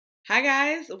Hi,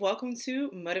 guys. Welcome to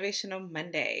Motivational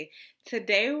Monday.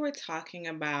 Today, we're talking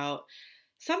about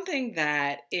something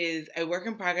that is a work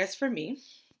in progress for me.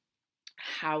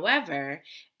 However,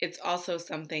 it's also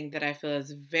something that I feel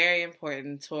is very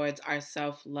important towards our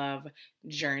self love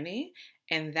journey,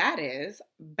 and that is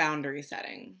boundary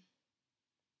setting.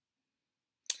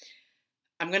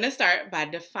 I'm going to start by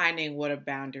defining what a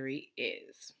boundary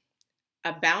is.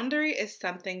 A boundary is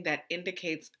something that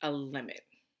indicates a limit.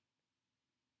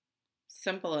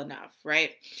 Simple enough,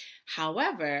 right?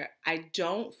 However, I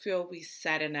don't feel we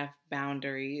set enough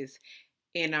boundaries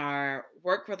in our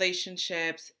work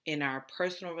relationships, in our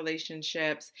personal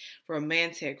relationships,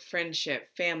 romantic, friendship,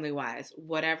 family wise,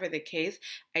 whatever the case.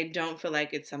 I don't feel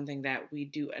like it's something that we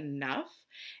do enough.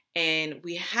 And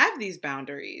we have these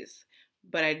boundaries,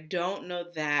 but I don't know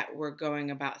that we're going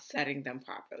about setting them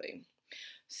properly.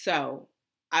 So,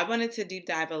 I wanted to deep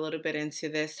dive a little bit into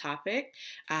this topic.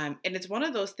 And it's one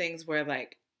of those things where,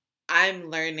 like, I'm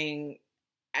learning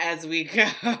as we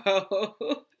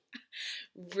go,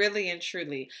 really and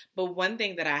truly. But one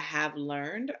thing that I have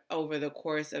learned over the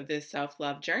course of this self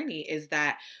love journey is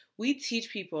that we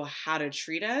teach people how to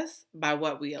treat us by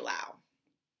what we allow.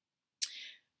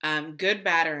 Good,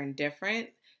 bad, or indifferent,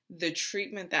 the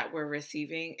treatment that we're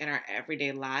receiving in our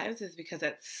everyday lives is because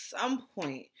at some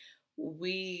point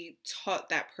we taught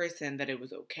that person that it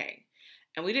was okay.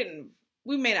 And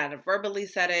we may not have verbally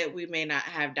said it, we may not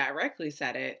have directly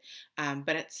said it,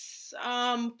 but at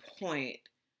some point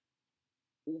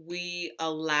we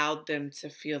allowed them to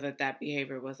feel that that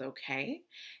behavior was okay.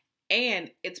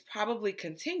 And it's probably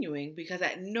continuing because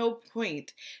at no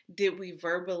point did we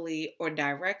verbally or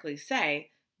directly say,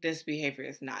 this behavior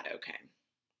is not okay.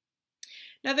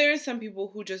 Now, there are some people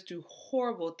who just do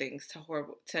horrible things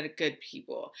to good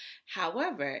people.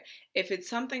 However, if it's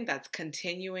something that's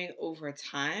continuing over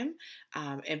time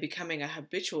and becoming a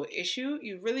habitual issue,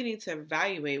 you really need to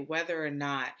evaluate whether or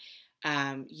not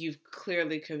you've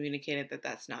clearly communicated that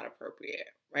that's not appropriate,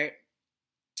 right?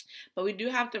 But we do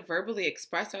have to verbally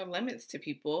express our limits to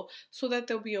people so that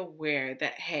they'll be aware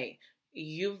that, hey,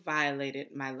 you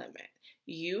violated my limit.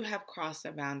 You have crossed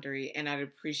a boundary, and I'd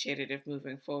appreciate it if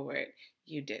moving forward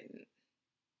you didn't,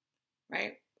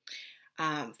 right?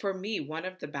 For me, one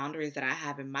of the boundaries that I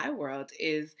have in my world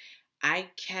is I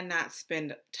cannot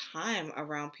spend time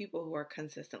around people who are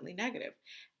consistently negative.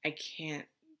 I can't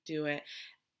do it.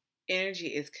 Energy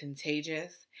is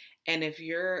contagious. And if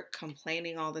you're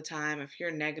complaining all the time, if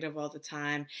you're negative all the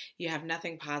time, you have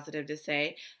nothing positive to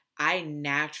say, I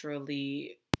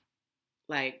naturally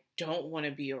don't want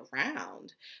to be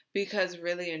around because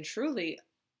really and truly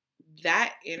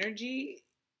that energy,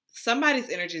 somebody's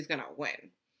energy is going to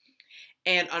win.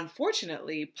 And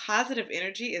unfortunately, positive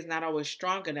energy is not always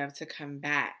strong enough to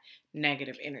combat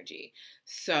negative energy.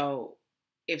 So,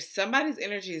 if somebody's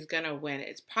energy is going to win,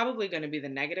 it's probably going to be the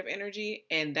negative energy.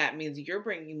 And that means you're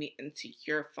bringing me into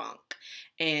your funk.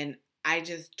 And I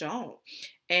just don't.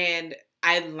 And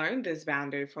I learned this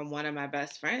boundary from one of my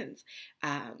best friends.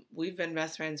 We've been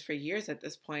best friends for years at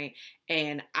this point,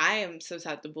 and I am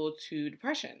susceptible to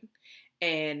depression.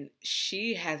 And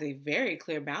she has a very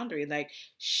clear boundary. Like,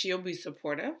 she'll be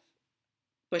supportive,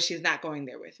 but she's not going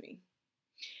there with me.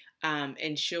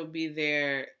 And she'll be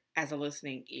there as a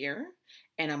listening ear.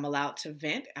 And I'm allowed to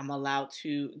vent. I'm allowed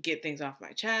to get things off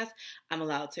my chest. I'm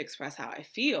allowed to express how I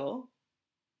feel.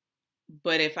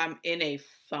 But if I'm in a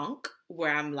funk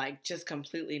where I'm like just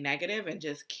completely negative and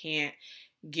just can't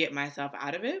get myself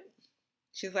out of it,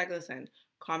 she's like, listen,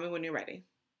 call me when you're ready.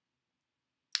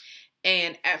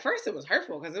 And at first it was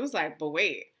hurtful because it was like, but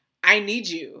wait, I need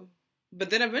you. But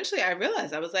then eventually I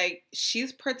realized, I was like,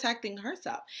 she's protecting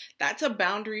herself. That's a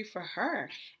boundary for her.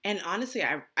 And honestly,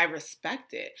 I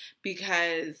respect it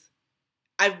because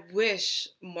I wish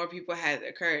more people had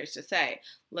the courage to say,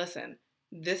 listen,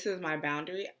 this is my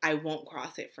boundary. I won't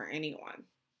cross it for anyone.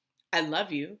 I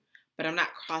love you, but I'm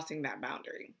not crossing that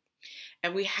boundary.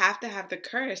 And we have to have the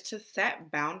courage to set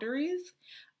boundaries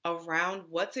around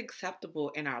what's acceptable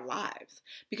in our lives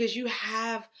because you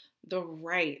have the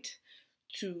right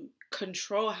to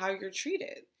control how you're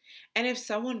treated. And if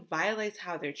someone violates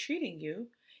how they're treating you,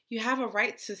 you have a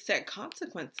right to set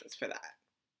consequences for that.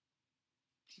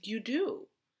 You do.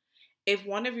 If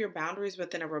one of your boundaries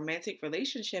within a romantic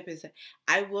relationship is,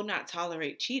 I will not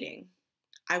tolerate cheating,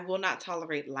 I will not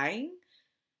tolerate lying,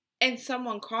 and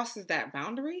someone crosses that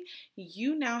boundary,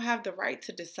 you now have the right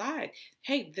to decide,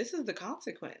 hey, this is the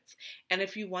consequence. And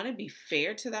if you want to be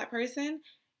fair to that person,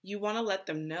 you want to let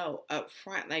them know up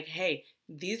front, like, hey,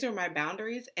 these are my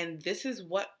boundaries, and this is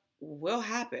what will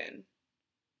happen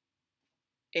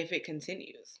if it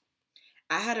continues.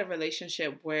 I had a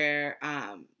relationship where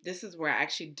this is where I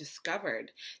actually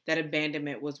discovered that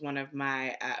abandonment was one of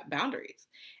my boundaries.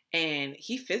 And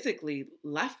he physically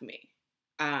left me.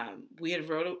 We had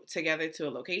rode together to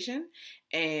a location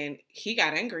and he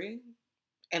got angry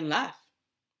and left.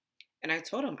 And I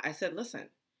told him, I said, listen,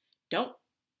 don't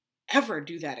ever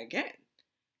do that again.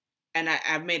 And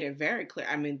I've made it very clear.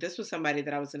 I mean, this was somebody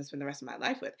that I was going to spend the rest of my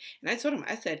life with. And I told him,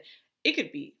 I said, it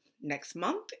could be next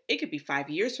month. It could be 5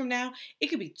 years from now. It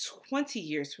could be 20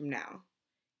 years from now.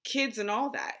 Kids and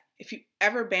all that. If you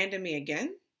ever abandon me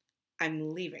again,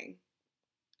 I'm leaving.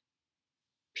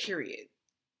 Period.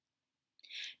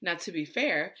 Now, to be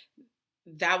fair,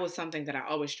 that was something that I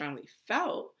always strongly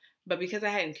felt. But because I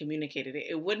hadn't communicated it,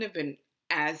 it wouldn't have been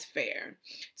as fair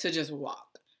to just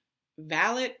walk.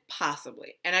 Valid?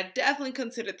 Possibly. And I definitely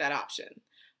considered that option.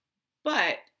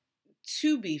 But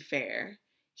to be fair,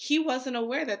 he wasn't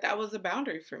aware that that was a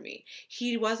boundary for me.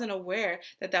 He wasn't aware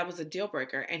that that was a deal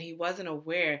breaker. And he wasn't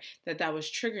aware that that was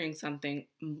triggering something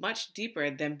much deeper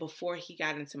than before he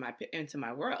got into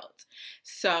my world.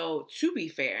 So to be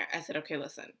fair, I said, okay,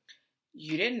 listen,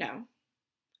 you didn't know.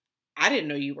 I didn't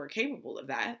know you were capable of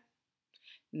that.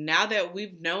 Now that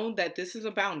we've known that this is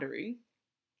a boundary,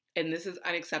 and this is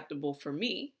unacceptable for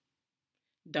me,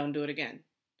 don't do it again.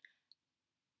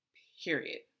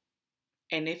 Period.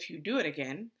 And if you do it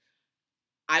again,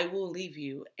 I will leave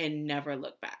you and never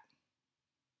look back.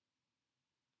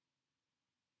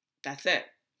 That's it.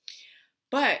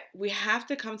 But we have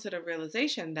to come to the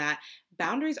realization that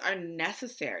boundaries are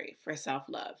necessary for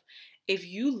self-love. If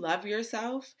you love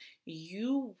yourself,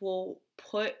 you will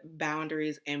put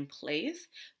boundaries in place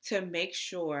to make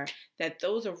sure that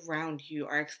those around you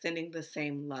are extending the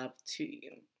same love to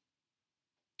you.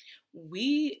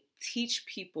 We teach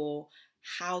people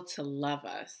how to love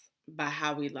us by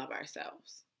how we love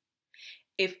ourselves.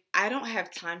 If I don't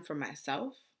have time for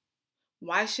myself,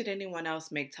 why should anyone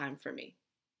else make time for me?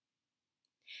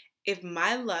 If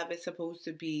my love is supposed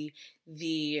to be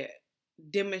the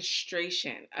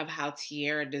demonstration of how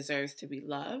Tiara deserves to be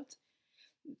loved,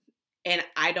 and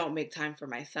I don't make time for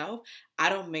myself, I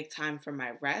don't make time for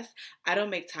my rest, I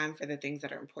don't make time for the things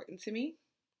that are important to me,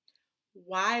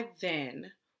 why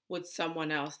then would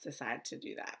someone else decide to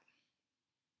do that?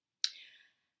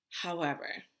 However,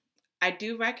 I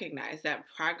do recognize that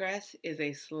progress is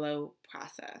a slow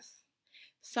process.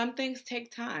 Some things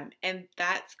take time, and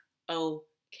that's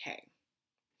okay.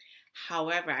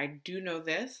 However, I do know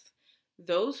this: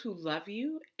 those who love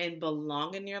you and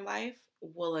belong in your life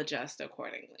will adjust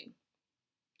accordingly.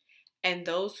 And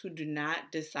those who do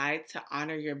not decide to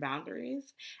honor your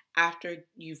boundaries after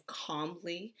you've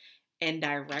calmly and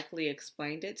directly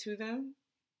explained it to them,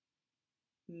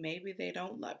 maybe they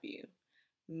don't love you.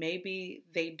 Maybe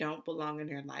they don't belong in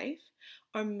your life,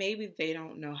 or maybe they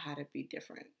don't know how to be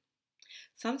different.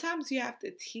 Sometimes you have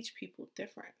to teach people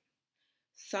different.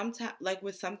 Sometimes, like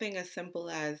with something as simple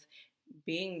as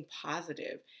being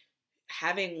positive,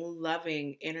 having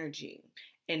loving energy,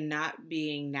 and not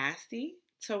being nasty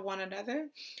to one another.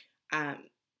 Um,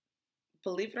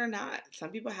 Believe it or not, some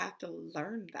people have to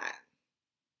learn that.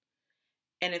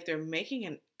 And if they're making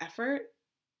an effort,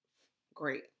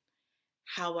 great.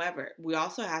 However, we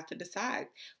also have to decide,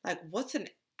 like, what's an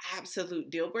absolute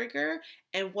deal breaker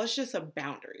and what's just a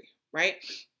boundary, right?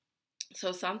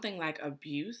 So something like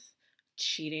abuse,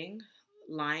 cheating,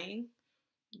 lying,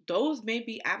 those may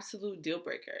be absolute deal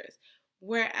breakers.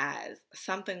 Whereas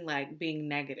something like being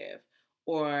negative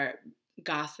or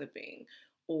gossiping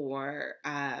or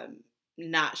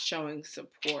not showing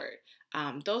support,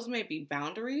 those may be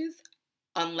boundaries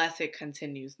unless it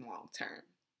continues long term.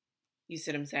 You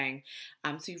see what I'm saying?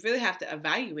 So you really have to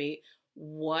evaluate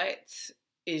what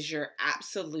is your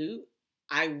absolute,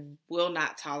 I will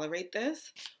not tolerate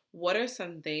this. What are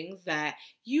some things that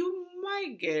you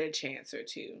might get a chance or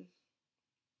two?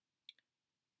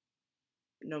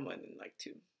 No more than like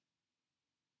two.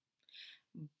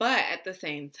 But at the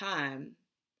same time,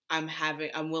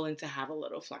 I'm willing to have a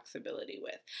little flexibility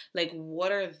with. Like,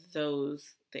 what are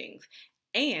those things?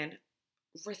 And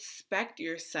respect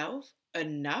yourself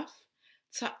enough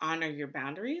to honor your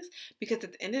boundaries, because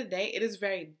at the end of the day,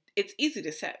 it's easy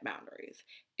to set boundaries.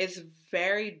 It's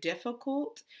very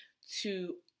difficult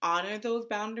to honor those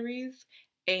boundaries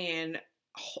and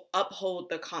uphold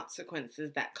the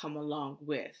consequences that come along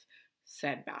with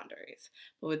said boundaries.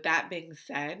 But with that being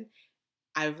said,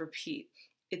 I repeat,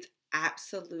 it's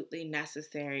absolutely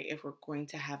necessary if we're going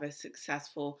to have a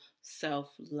successful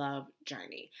self-love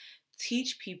journey.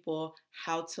 Teach people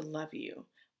how to love you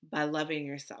by loving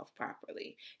yourself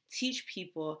properly. Teach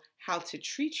people how to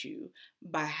treat you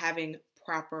by having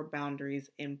proper boundaries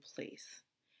in place.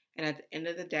 And at the end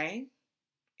of the day,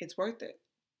 it's worth it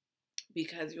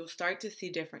because you'll start to see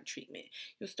different treatment.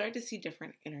 You'll start to see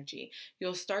different energy.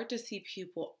 You'll start to see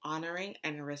people honoring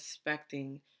and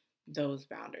respecting those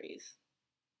boundaries.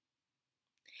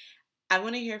 I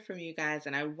want to hear from you guys,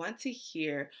 and I want to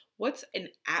hear what's an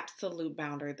absolute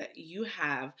boundary that you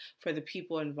have for the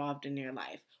people involved in your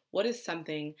life. What is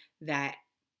something that,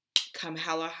 come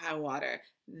hell or high water,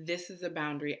 this is a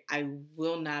boundary. I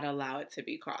will not allow it to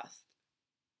be crossed.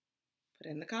 Put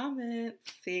in the comments.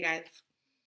 See you guys.